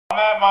I'm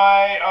at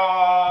my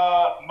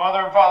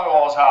mother and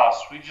father-in-law's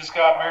house. We just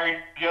got married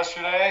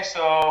yesterday,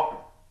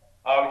 so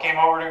we came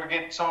over to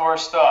get some of our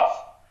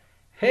stuff.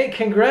 Hey,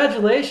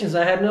 congratulations.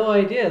 I had no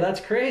idea.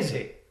 That's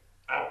crazy.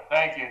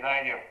 Thank you,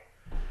 thank you.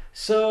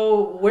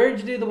 So, where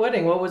did you do the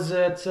wedding? What was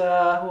it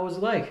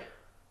like?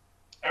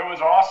 It was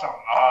awesome.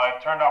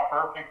 It turned out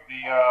perfect.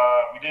 We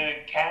did it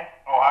in Kent,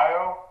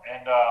 Ohio,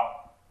 and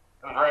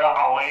it was right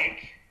on a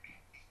lake.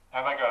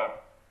 Had like a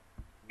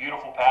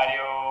beautiful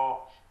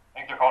patio. I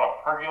think they're called a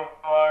pergola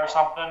or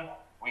something.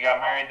 We got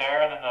married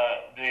there, and then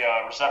the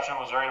reception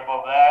was right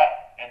above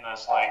that in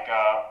this hall,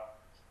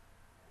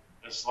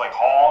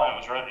 and it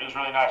was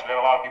really nice. We had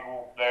a lot of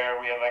people there.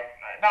 We had like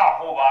not a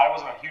whole lot. It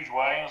wasn't a huge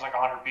wedding. It was like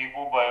 100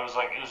 people, but it was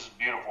just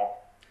beautiful.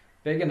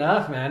 Big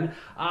enough, man.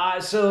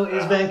 So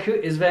Yeah.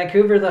 Is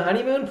Vancouver the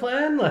honeymoon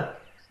plan? Like,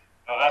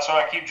 So that's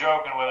what I keep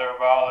joking with her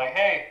about. Like,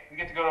 hey, we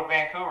get to go to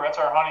Vancouver. That's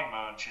our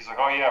honeymoon. She's like,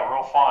 oh yeah,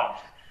 real fun.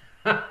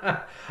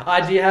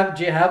 do you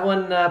have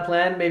one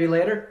planned maybe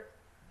later?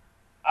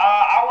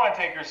 I want to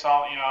take her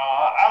some.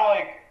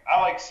 I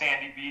like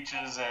sandy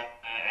beaches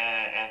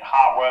and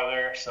hot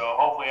weather. So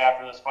hopefully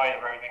after this fight,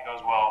 if everything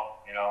goes well,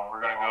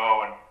 we're gonna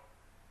go and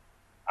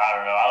I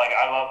don't know.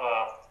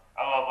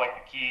 I love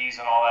like the Keys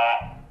and all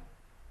that.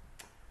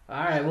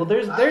 All right. Well,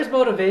 there's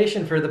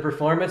motivation for the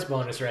performance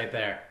bonus right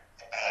there.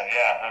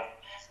 Yeah,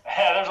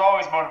 there's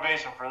always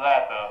motivation for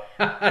that though.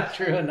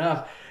 True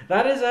enough.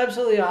 That is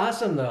absolutely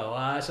awesome,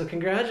 though. So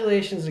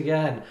congratulations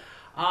again.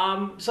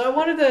 So I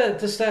wanted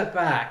to step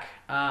back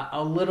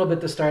a little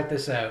bit to start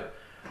this out.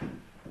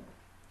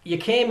 You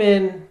came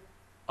in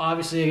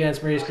obviously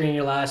against Maurice Green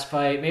your last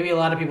fight. Maybe a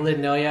lot of people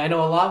didn't know you. I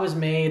know a lot was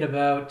made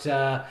about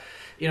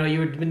you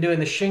had been doing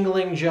the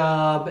shingling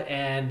job,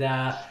 and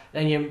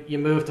then you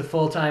moved to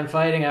full time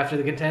fighting after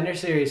the Contender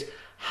Series.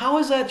 How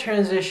has that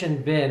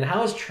transition been?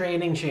 How has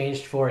training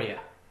changed for you?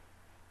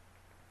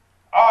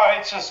 Oh,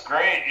 it's just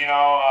great. You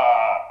know,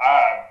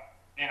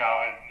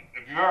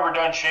 if you've ever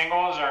done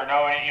shingles or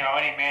know any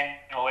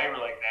manual labor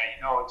like that,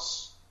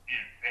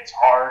 it's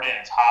hard and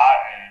it's hot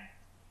and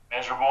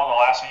miserable. And the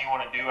last thing you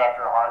want to do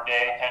after a hard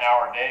day,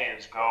 10-hour day,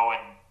 is go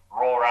and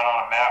roll around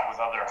on a mat with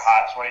other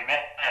hot, sweaty men.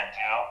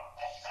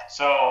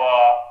 So,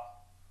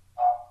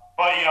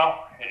 but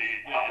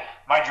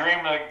my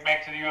dream to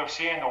make to the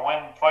UFC and to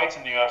win fights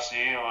in the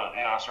UFC,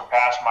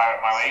 surpassed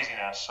my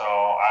laziness. So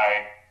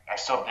I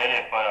still did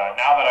it, but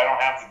now that I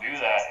don't have to do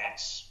that,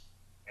 it's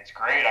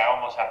great. I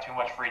almost have too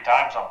much free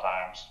time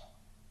sometimes.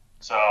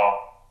 So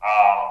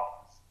I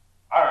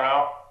don't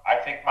know. I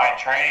think my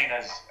training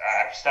has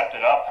I've stepped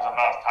it up because I'm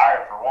not as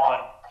tired for one,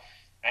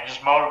 and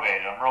just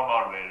motivated. I'm real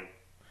motivated.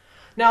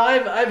 Now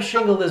I've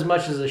shingled as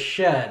much as a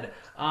shed,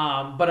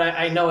 but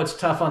I know it's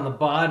tough on the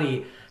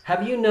body.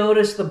 Have you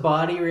noticed the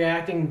body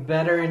reacting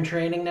better in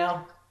training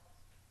now?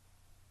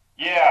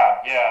 Yeah,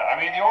 yeah. I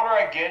mean, the older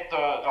I get, the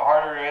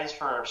harder it is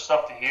for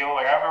stuff to heal.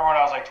 Like I remember when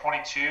I was like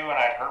 22 and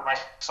I'd hurt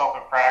myself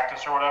in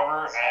practice or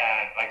whatever,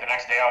 and like the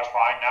next day I was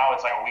fine. Now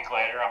it's like a week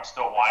later, I'm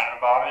still whining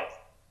about it.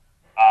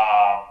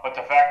 But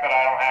the fact that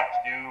I don't have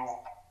to do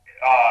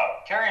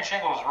carrying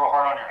shingles is real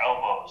hard on your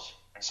elbows,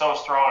 and so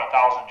is throwing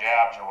 1,000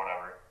 jabs or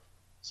whatever.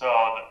 So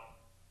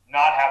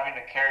not having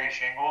to carry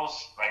shingles,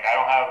 like I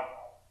don't have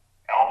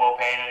elbow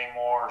pain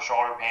anymore or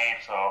shoulder pain,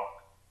 so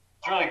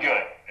it's really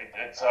good.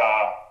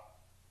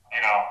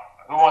 You know,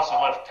 who wants to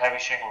lift heavy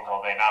shingles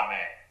all day? Not me.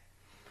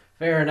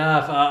 Fair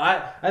enough.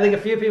 I think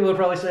a few people would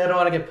probably say I don't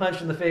want to get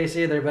punched in the face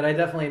either, but I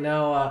definitely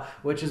know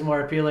which is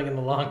more appealing in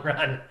the long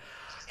run.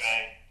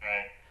 Right,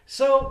 right.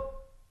 So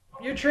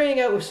you're training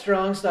out with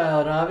Strong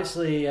Style, and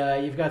obviously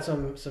you've got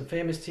some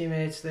famous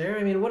teammates there.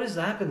 I mean, what has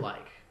that been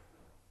like?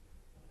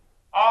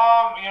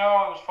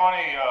 It was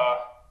funny.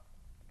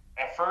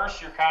 At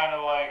first, you're kind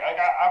of like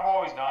I've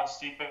always known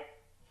Stipe.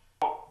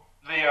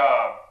 The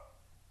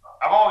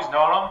I've always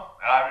known him,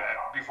 and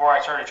before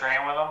I started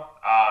training with him.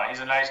 He's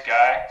a nice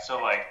guy.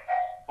 So like,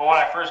 but when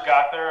I first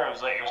got there, it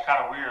was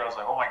kind of weird. I was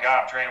like, oh my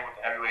god, I'm training with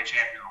the heavyweight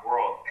champion of the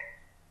world.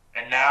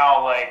 And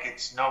now like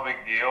it's no big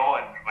deal,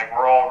 and like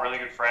we're all really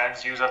good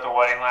friends. He was at the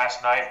wedding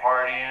last night,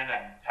 partying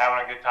and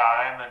having a good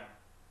time, and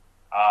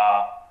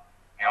uh,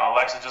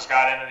 Alexa just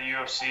got into the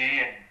UFC,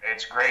 and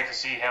it's great to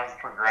see him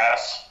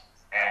progress,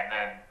 and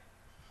then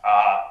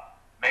uh,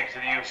 make it to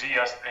the UFC,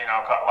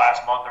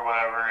 last month or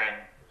whatever. And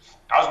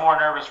I was more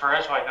nervous for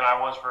his fight than I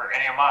was for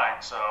any of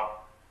mine. So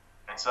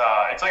it's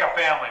like a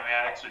family,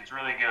 man. It's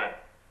really good.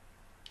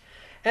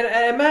 And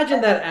I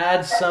imagine that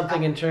adds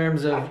something in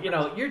terms of,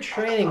 you're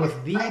training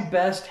with the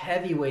best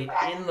heavyweight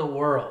in the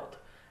world.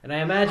 And I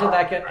imagine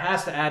that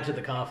has to add to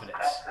the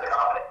confidence.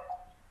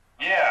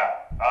 Yeah,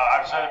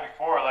 I've said it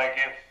before. Like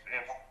if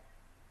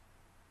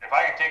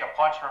I can take a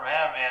punch from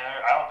him, man,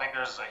 I don't think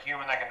there's a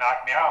human that can knock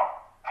me out.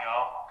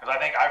 Because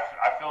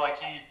I feel like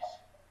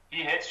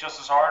he hits just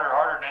as hard or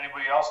harder than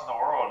anybody else in the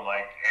world.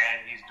 Like,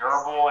 and he's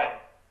durable and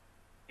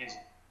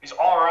he's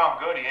all around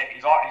good.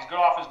 He's good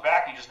off his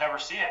back. You just never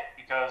see it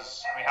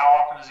because I mean, how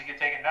often does he get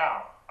taken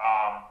down?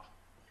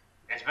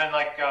 It's been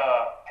like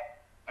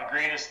the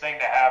greatest thing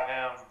to have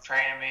him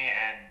training me,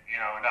 and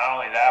not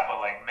only that, but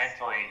like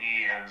mentally,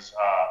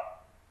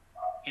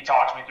 he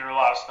talks me through a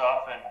lot of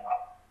stuff, and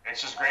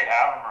it's just great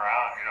having him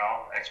around.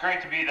 It's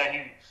great to be that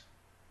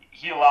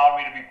he allowed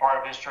me to be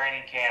part of his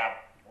training camp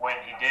when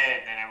he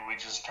did, and it would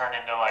just turn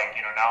into now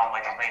I'm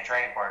like his main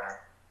training partner.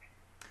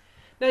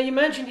 Now, you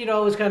mentioned you'd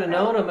always kind of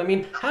known him. I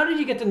mean, how did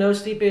you get to know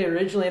Stipe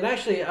originally? And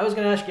actually, I was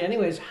going to ask you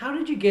anyways, how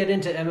did you get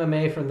into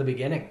MMA from the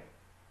beginning?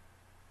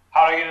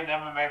 How did I get into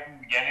MMA from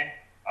the beginning?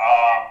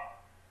 I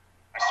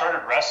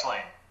started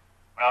wrestling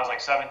when I was like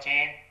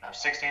 17 or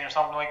 16 or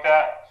something like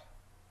that.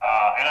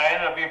 And I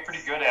ended up being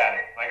pretty good at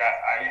it. Like,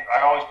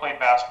 I always played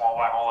basketball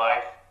my whole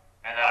life,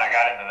 and then I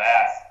got into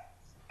that.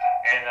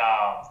 And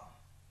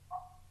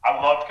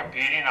I loved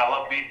competing. I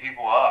loved beating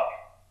people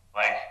up.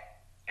 Like,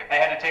 if they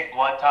had to take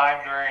blood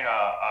time during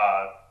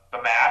a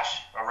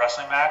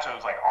wrestling match, it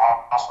was like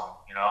awesome,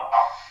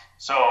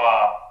 So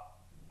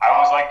I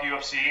always liked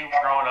UFC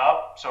growing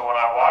up. So when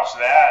I watched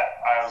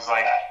that, I was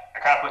like, I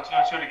kind of put two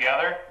and two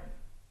together,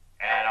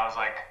 and I was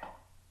like,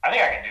 I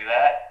think I can do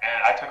that.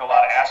 And I took a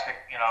lot of ass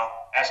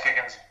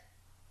kickings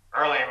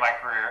early in my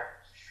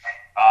career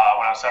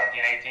when I was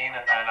 17, 18,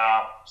 and then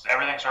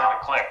everything started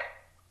to click.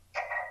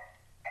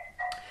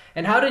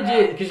 And how did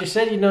you, because you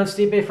said you'd known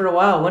Stipe for a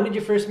while, when did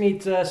you first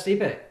meet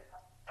Stipe?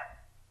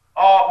 When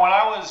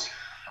I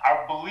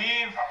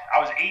believe I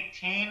was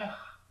 18,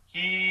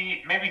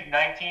 maybe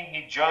 19,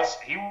 he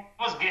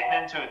was getting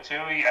into it too.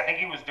 I think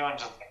he was doing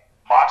just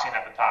boxing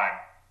at the time.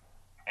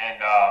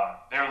 And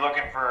they were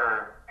looking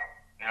for,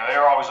 they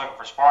were always looking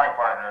for sparring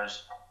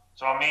partners.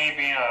 So me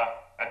being a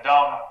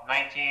dumb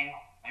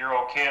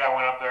 19-year-old kid, I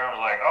went up there and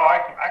was like, oh,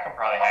 I can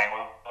probably hang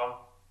with him.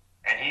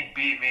 And he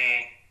beat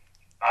me.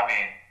 I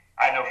mean,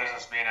 I had no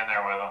business being in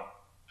there with him.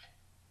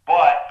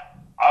 But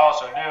I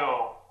also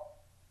knew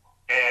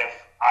if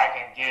I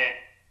can get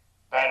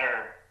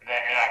better, and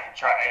I can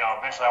try,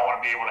 eventually I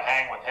want to be able to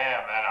hang with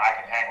him, then I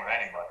can hang with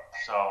anybody.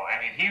 So, I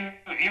mean,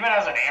 even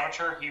as an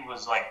amateur, he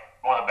was like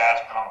one of the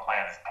best men on the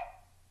planet.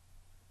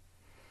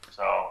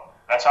 So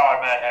that's how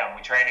I met him.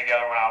 We trained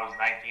together when I was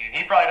 19.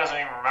 He probably doesn't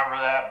even remember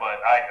that, but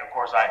of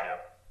course I do.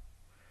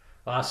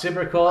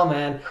 Super cool,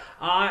 man.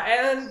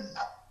 And,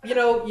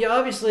 you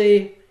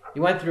obviously...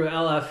 You went through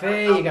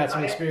LFA, you got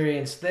some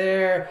experience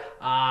there,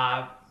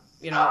 and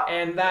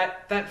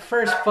that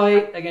first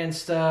fight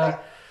against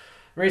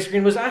Race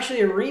Green was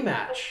actually a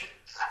rematch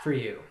for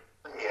you.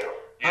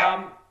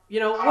 Yeah.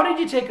 What did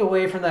you take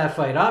away from that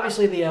fight?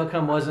 Obviously, the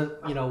outcome wasn't,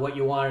 what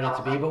you wanted it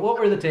to be, but what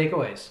were the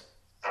takeaways?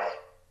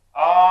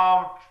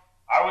 I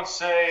would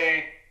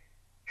say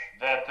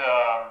that,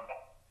 I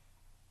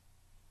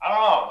don't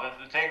know,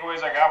 the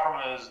takeaways I got from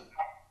it is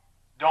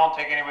don't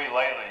take anybody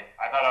lightly.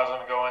 I thought I was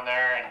going to go in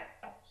there and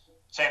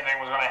same thing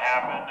was going to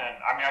happen, and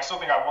I mean, I still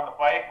think I won the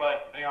fight,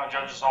 but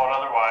judges saw it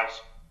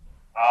otherwise.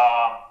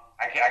 I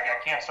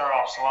can't start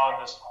off slow in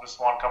this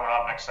one coming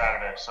up next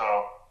Saturday,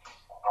 so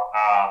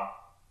I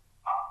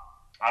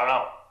don't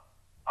know.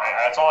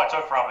 That's all I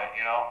took from it.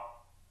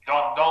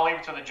 Don't leave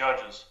it to the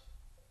judges.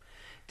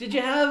 Did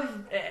you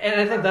have, and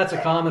I think that's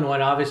a common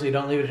one. Obviously,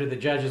 don't leave it to the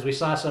judges. We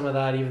saw some of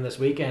that even this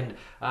weekend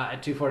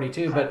at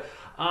 242, but.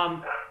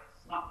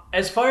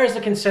 As far as the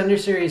Contender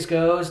Series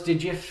goes,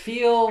 did you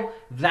feel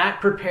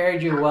that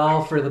prepared you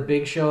well for the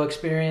big show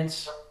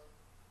experience?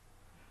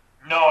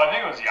 No, I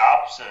think it was the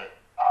opposite.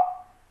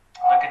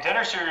 The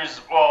Contender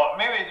Series, well,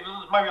 maybe it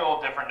might be a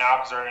little different now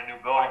because they're in a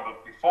new building,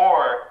 but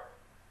before,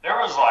 there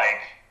was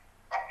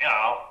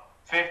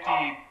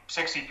 50,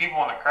 60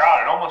 people in the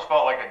crowd. It almost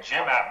felt like a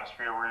gym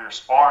atmosphere where you're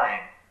sparring.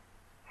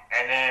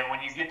 And then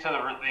when you get to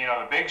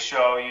the big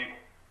show, you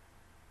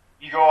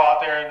go out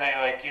there and they'll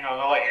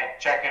let you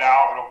check it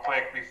out real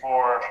quick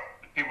before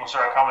people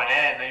start coming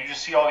in. And then you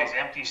just see all these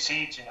empty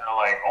seats and you're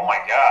like, oh my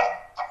God,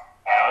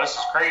 this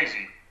is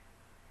crazy.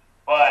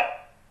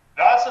 But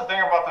that's the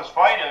thing about this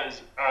fight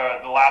is,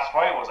 the last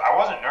fight was, I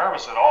wasn't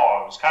nervous at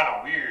all. It was kind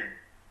of weird.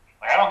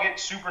 Like, I don't get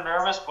super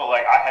nervous, but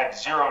I had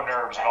zero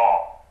nerves at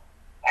all.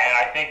 And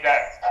I think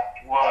that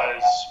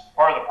was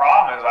part of the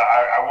problem is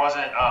I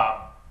wasn't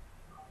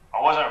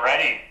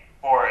ready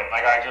for it.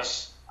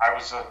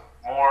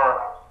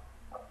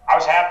 I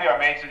was happy I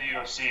made it to the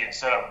UFC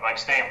instead of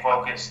staying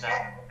focused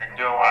and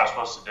doing what I was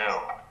supposed to do.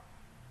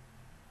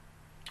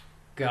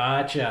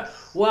 Gotcha.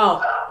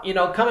 Well,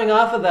 coming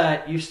off of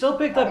that, you still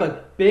picked up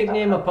a big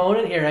name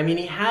opponent here. I mean,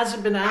 he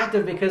hasn't been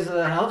active because of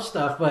the health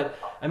stuff, but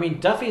I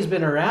mean, Duffee's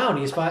been around.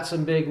 He's fought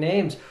some big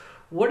names.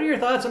 What are your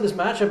thoughts on this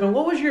matchup, and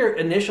what was your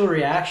initial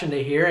reaction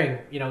to hearing,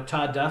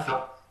 Todd Duffee?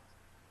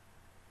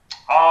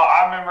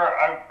 I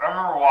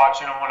remember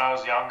watching him when I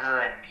was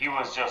younger, and he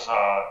was just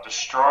a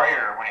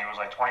destroyer when he was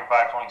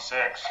 25,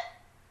 26.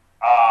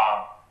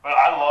 But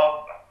I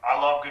love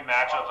good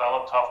matchups. I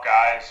love tough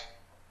guys.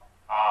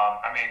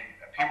 I mean,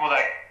 people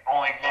that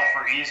only look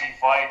for easy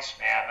fights,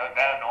 man,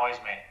 that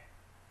annoys me.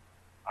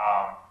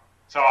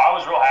 So I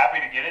was real happy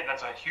to get it.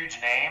 That's a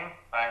huge name.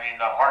 I mean,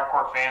 the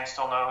hardcore fans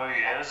still know who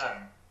he is,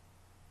 and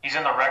he's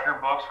in the record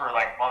books for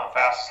one of the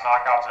fastest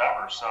knockouts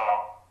ever. So,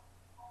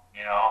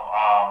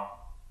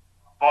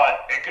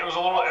 But it was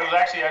it was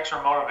actually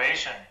extra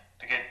motivation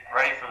to get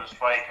ready for this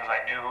fight because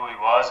I knew who he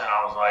was, and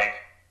I was like,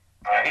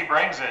 yeah, he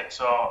brings it,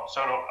 so do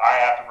I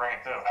have to bring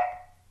it too.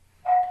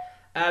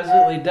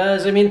 Absolutely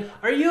does. I mean,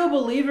 are you a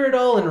believer at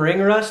all in ring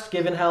rust,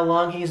 given how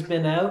long he's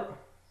been out?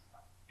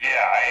 Yeah,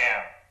 I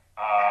am.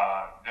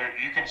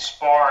 You can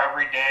spar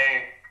every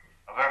day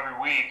of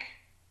every week,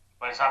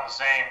 but it's not the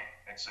same.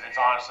 It's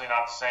honestly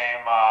not the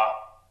same.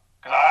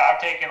 Because I've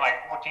taken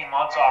like 14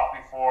 months off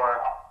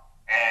before,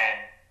 and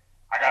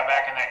I got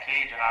back in that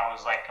cage, and I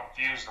was like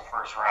confused the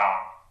first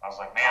round. I was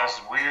like, man, this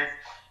is weird.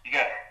 You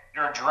got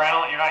your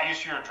adrenaline. You're not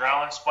used to your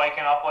adrenaline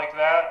spiking up like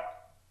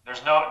that.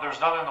 There's nothing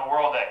in the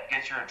world that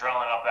gets your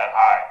adrenaline up that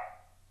high.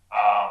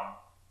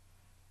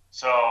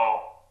 So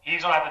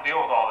he's gonna have to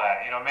deal with all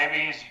that.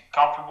 Maybe he's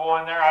comfortable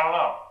in there. I don't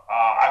know.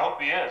 I hope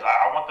he is.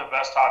 I want the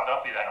best Todd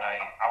Duffee that night.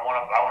 I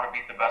want to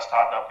beat the best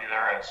Todd Duffee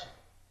there is.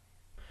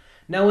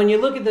 Now, when you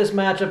look at this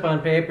matchup on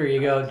paper, you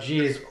go,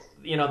 geez,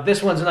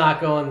 this one's not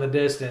going the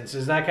distance.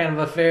 Is that kind of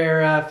a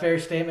fair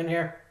statement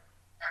here?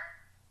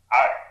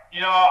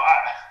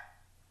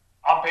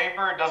 On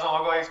paper, it doesn't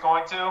look like it's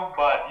going to,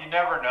 but you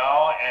never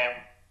know, and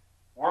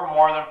we're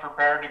more than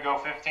prepared to go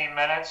 15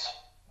 minutes.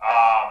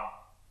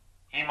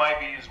 He might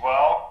be as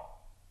well.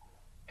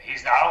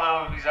 I don't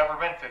know if he's ever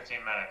been 15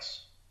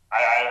 minutes.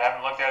 I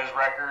haven't looked at his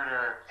record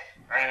or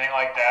anything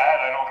like that.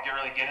 I don't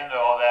really get into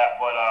all that,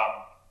 but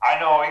I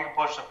know he can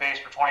push the pace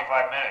for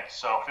 25 minutes,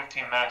 so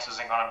 15 minutes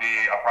isn't going to be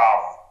a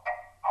problem.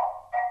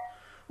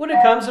 When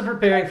it comes to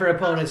preparing for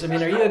opponents, I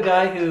mean, are you a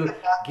guy who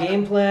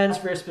game plans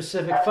for a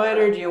specific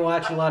fighter? Do you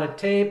watch a lot of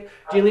tape?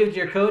 Do you leave it to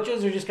your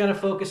coaches or just kind of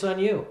focus on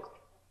you?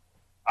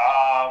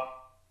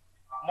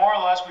 More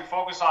or less, we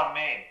focus on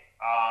me.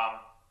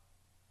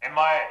 In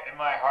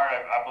my heart,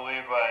 I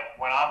believe that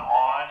when I'm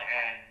on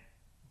and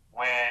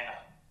when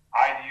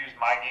I use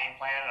my game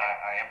plan and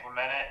I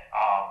implement it,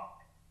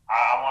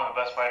 I'm one of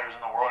the best fighters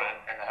in the world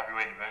in the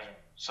heavyweight division.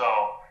 So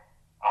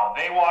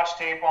they watch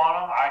tape on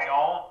them. I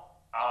don't.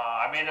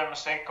 I made that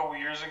mistake a couple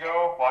years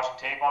ago, watching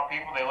tape on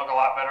people. They look a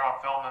lot better on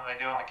film than they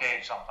do in the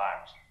cage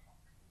sometimes.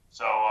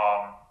 So,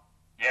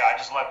 I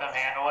just let them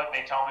handle it.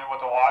 They tell me what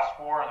to watch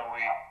for, and then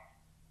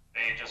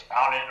they just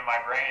pound it into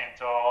my brain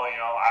until,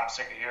 I'm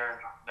sick of hearing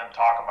them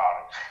talk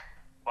about it.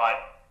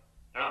 But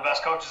they're the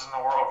best coaches in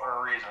the world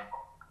for a reason.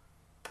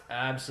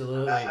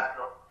 Absolutely.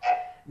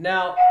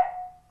 Now,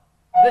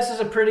 this is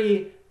a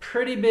pretty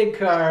big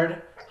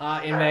card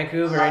in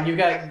Vancouver, and you've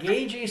got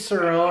Gagey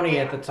Cerrone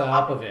at the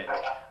top of it.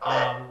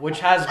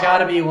 Which has got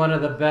to be one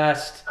of the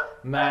best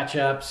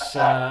matchups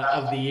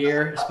of the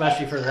year,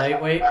 especially for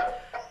lightweight.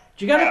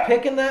 Do you got a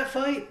pick in that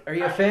fight? Are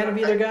you a fan of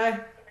either guy?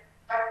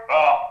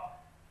 Well,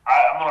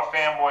 I'm a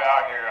fanboy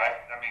out here.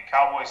 I mean,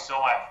 Cowboy's still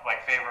my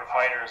favorite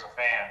fighter as a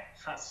fan.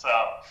 So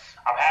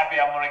I'm happy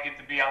I'm going to get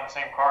to be on the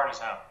same card as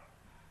him.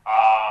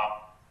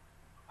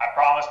 I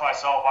promised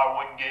myself I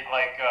wouldn't get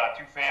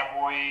too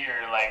fanboy or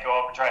go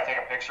up and try to take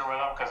a picture with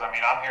him because, I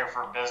mean, I'm here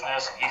for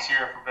business and he's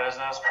here for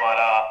business. But,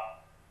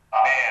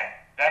 man,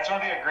 that's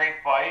going to be a great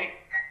fight,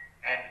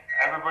 and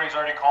everybody's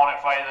already calling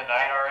it fight of the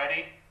night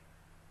already.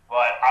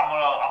 But I'm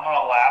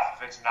gonna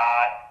laugh if it's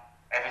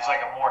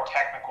like a more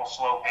technical,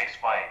 slow-paced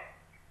fight.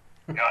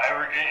 It'd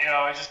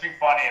just be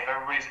funny if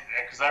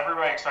because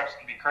everybody expects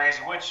it to be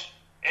crazy, which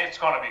it's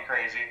going to be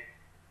crazy.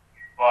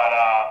 But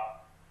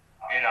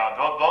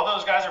both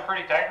those guys are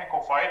pretty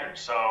technical fighters,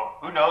 so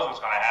who knows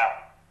what's going to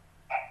happen.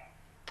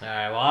 All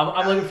right, well,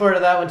 I'm looking forward to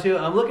that one too.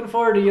 I'm looking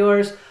forward to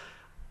yours.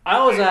 I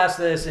always ask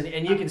this,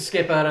 and you can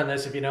skip out on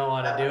this if you don't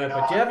want to do it,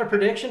 but do you have a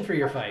prediction for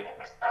your fight?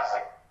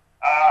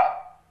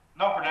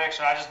 No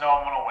prediction. I just know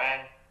I'm going to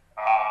win.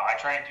 I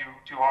train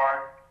too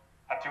hard.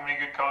 I have too many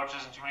good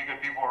coaches and too many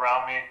good people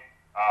around me.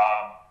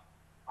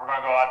 We're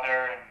going to go out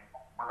there and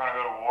we're going to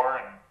go to war,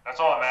 and that's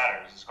all that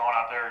matters is going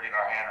out there and getting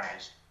our hand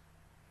raised.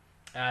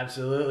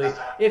 Absolutely.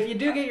 If you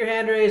do get your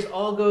hand raised,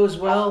 all goes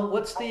well.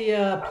 What's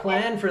the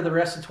plan for the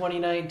rest of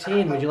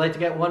 2019? Would you like to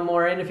get one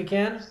more in if you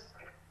can?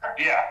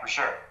 Yeah, for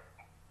sure.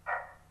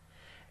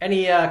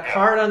 Any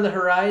card on the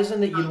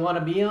horizon that you'd want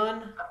to be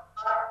on?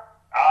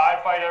 I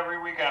fight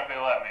every weekend if they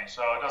let me,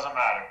 so it doesn't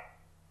matter.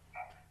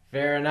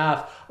 Fair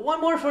enough.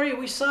 One more for you.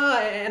 We saw,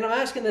 and I'm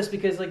asking this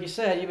because, like you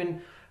said, you've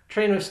been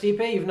training with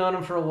Stipe, you've known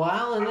him for a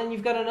while, and then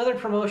you've got another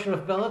promotion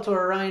with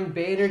Bellator. Ryan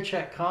Bader,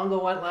 Czech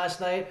Congo went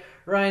last night.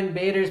 Ryan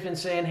Bader's been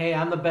saying, hey,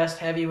 I'm the best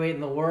heavyweight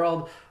in the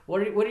world.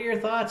 What are your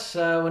thoughts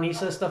when he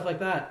says stuff like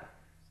that?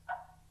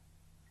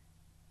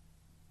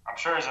 I'm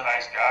sure he's a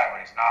nice guy,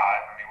 but he's not.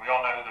 I mean, we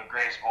all know who the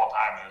greatest of all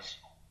time is.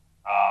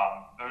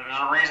 There's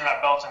a reason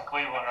that belt's in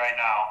Cleveland right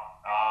now.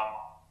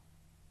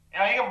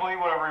 He can believe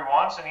whatever he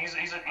wants, and he's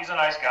a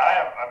nice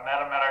guy. I've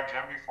met him at our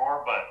gym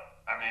before, but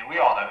I mean, we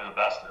all know who the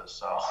best is,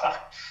 so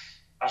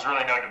there's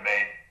really no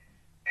debate.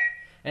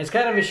 And it's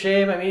kind of a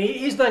shame. I mean,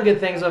 he's done good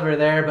things over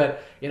there,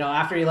 but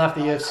after he left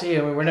the UFC,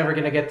 I mean, we're never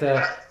going to get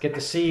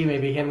to see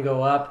maybe him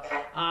go up.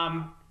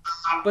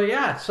 But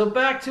yeah, so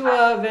back to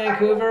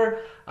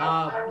Vancouver.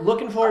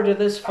 Looking forward to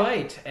this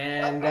fight,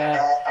 and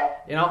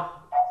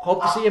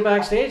hope to see you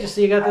backstage. I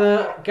see you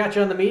got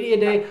you on the media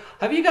day.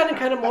 Have you gotten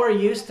kind of more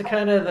used to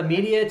kind of the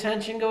media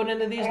attention going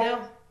into these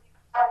now?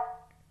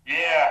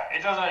 Yeah,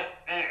 it doesn't.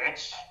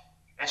 It's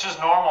just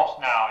normal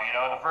now. You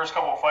know, the first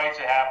couple of fights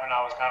that happened,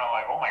 I was kind of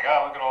like, oh my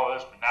god, look at all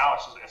this. But now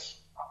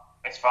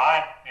it's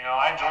fine. You know,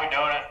 I enjoy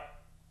doing it.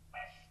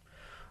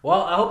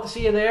 Well, I hope to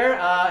see you there,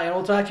 and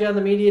we'll talk to you on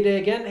the media day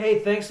again. Hey,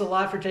 thanks a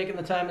lot for taking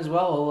the time as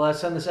well. We'll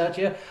send this out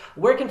to you.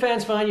 Where can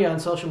fans find you on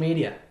social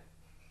media?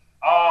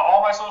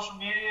 All my social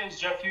media is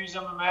Jeff Hughes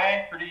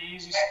MMA. Pretty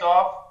easy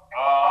stuff.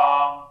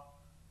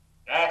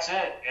 That's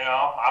it. You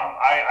know,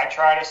 I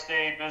try to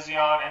stay busy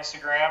on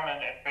Instagram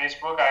and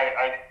Facebook.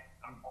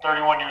 I'm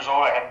 31 years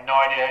old. I have no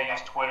idea how to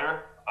use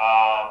Twitter.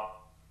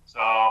 So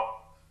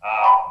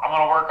I'm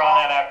gonna work on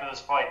that after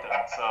this fight, then.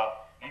 So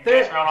you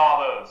can catch me on all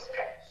those.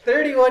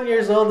 31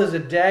 years old is a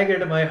dagger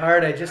to my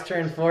heart. I just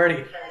turned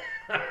 40.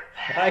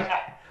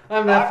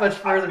 I'm that much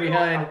further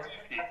behind.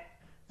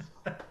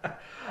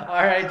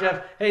 All right,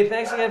 Jeff. Hey,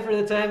 thanks again for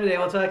the time today.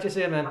 We'll talk to you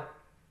soon, man. All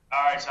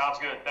right, sounds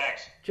good.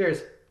 Thanks.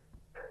 Cheers.